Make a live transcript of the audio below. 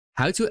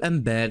how to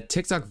embed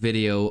TikTok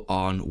video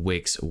on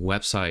Wix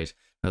website.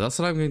 Now that's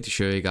what I'm going to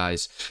show you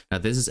guys. Now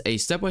this is a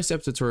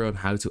step-by-step tutorial on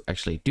how to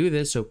actually do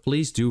this, so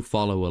please do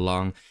follow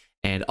along.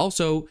 And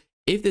also,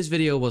 if this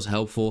video was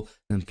helpful,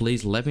 then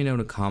please let me know in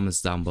the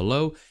comments down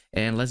below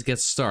and let's get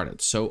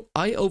started. So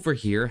I over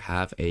here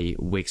have a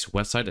Wix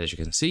website, as you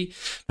can see.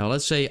 Now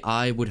let's say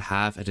I would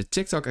have a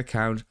TikTok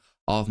account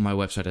of my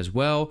website as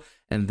well,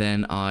 and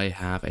then I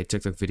have a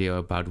TikTok video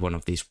about one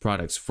of these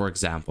products, for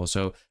example.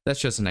 So that's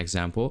just an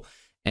example.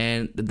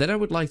 And then I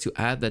would like to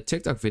add that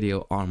TikTok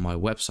video on my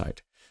website.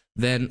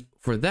 Then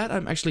for that,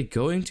 I'm actually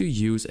going to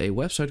use a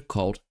website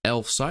called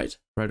Elfsight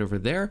right over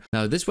there.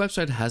 Now this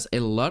website has a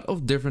lot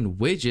of different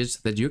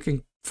widgets that you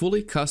can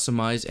fully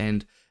customize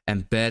and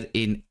embed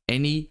in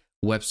any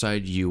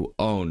website you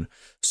own.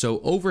 So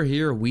over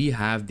here we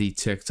have the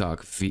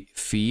TikTok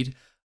feed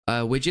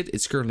widget.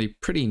 It's currently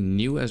pretty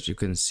new, as you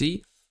can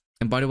see.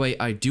 And by the way,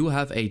 I do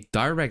have a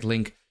direct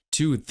link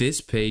to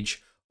this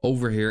page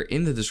over here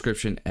in the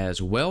description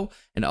as well,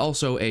 and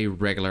also a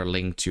regular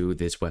link to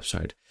this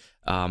website.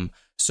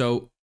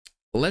 So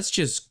let's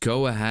just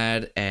go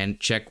ahead and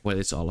check what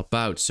it's all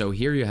about. So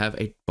here you have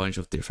a bunch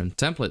of different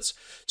templates.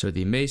 So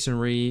the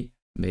masonry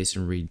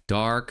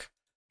dark,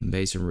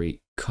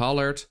 masonry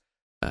colored,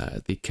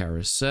 the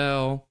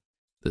carousel,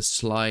 the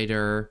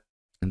slider,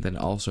 and then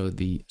also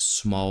the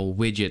small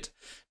widget.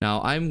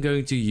 Now I'm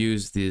going to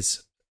use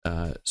this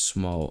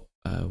small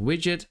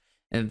widget,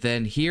 and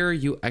then here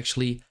you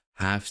actually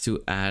have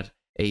to add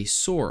a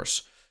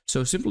source.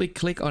 So simply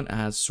click on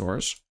add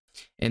source,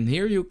 and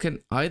here you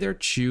can either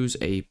choose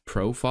a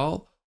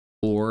profile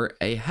or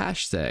a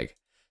hashtag.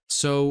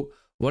 So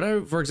what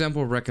I, for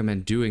example,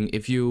 recommend doing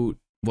if you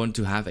want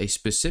to have a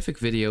specific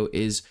video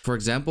is, for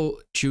example,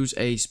 choose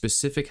a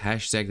specific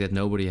hashtag that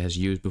nobody has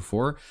used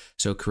before.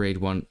 So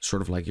create one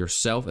sort of like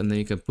yourself, and then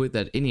you can put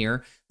that in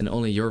here and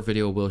only your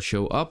video will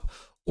show up.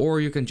 Or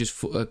you can just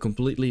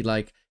completely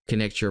like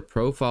connect your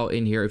profile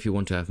in here if you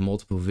want to have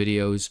multiple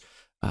videos.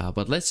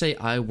 But let's say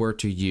I were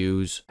to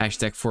use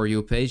hashtag for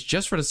you page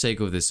just for the sake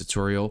of this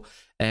tutorial,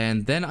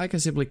 and then I can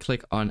simply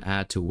click on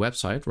add to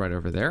website right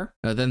over there.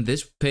 Now then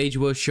this page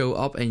will show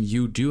up, and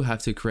you do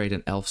have to create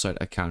an Elfsight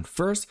account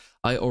first.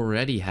 I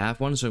already have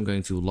one, so I'm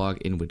going to log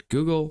in with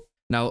Google.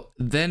 Now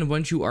then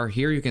once you are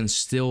here, you can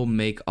still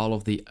make all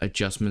of the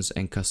adjustments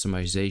and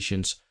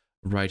customizations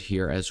right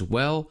here as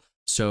well.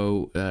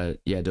 So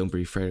yeah, don't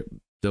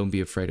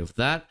be afraid of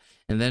that.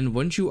 And then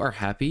once you are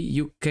happy,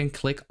 you can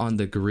click on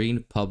the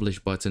green publish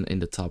button in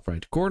the top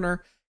right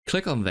corner,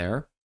 click on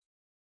there.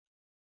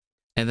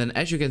 And then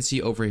as you can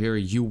see over here,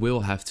 you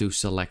will have to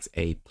select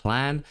a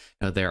plan.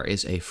 Now there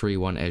is a free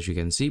one, as you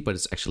can see, but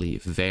it's actually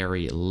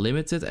very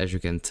limited, as you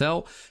can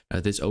tell.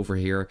 This over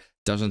here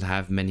doesn't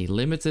have many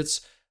limiteds,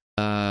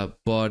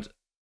 but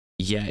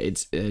yeah,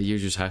 it's you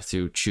just have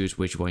to choose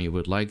which one you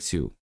would like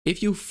to.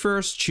 If you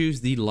first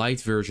choose the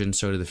light version,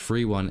 so the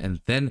free one,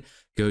 and then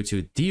go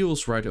to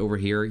deals right over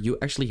here, you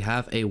actually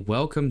have a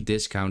welcome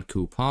discount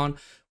coupon,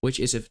 which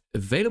is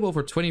available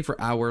for 24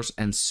 hours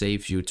and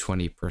saves you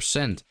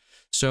 20%.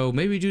 So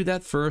maybe do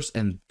that first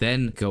and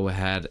then go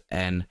ahead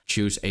and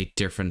choose a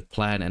different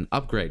plan and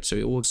upgrade, so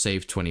it will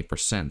save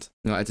 20%.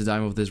 Now at the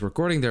time of this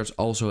recording, there's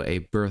also a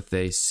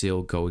birthday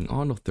sale going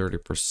on of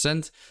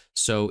 30%.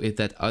 So if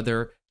that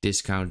other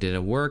discount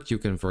didn't work, you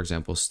can, for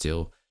example,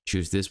 still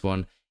choose this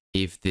one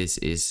if this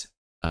is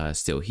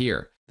still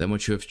here. Then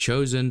once you have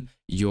chosen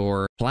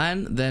your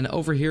plan, then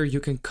over here you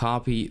can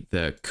copy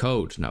the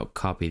code. Now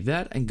copy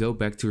that and go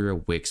back to your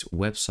Wix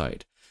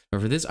website. Now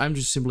for this, I'm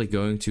just simply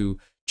going to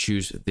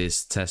choose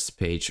this test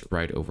page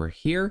right over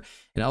here,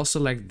 and I'll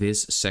select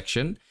this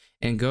section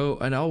and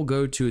I'll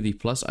go to the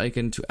plus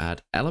icon to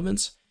add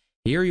elements.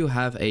 Here you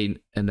have an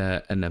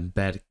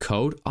embed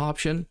code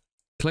option.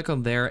 Click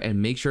on there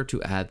and make sure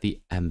to add the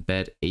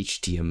embed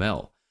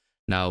HTML.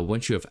 Now,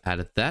 once you have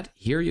added that,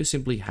 here you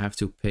simply have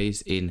to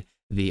paste in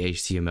the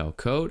HTML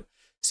code.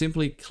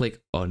 Simply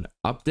click on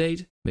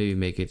update, maybe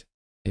make it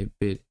a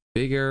bit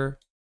bigger.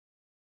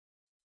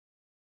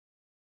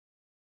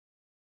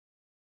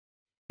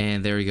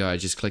 And there you go, I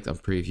just clicked on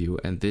preview,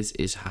 and this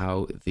is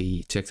how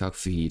the TikTok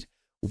feed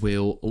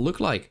will look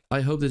like.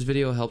 I hope this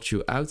video helped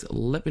you out.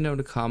 Let me know in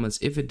the comments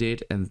if it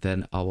did, and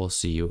then I will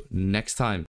see you next time.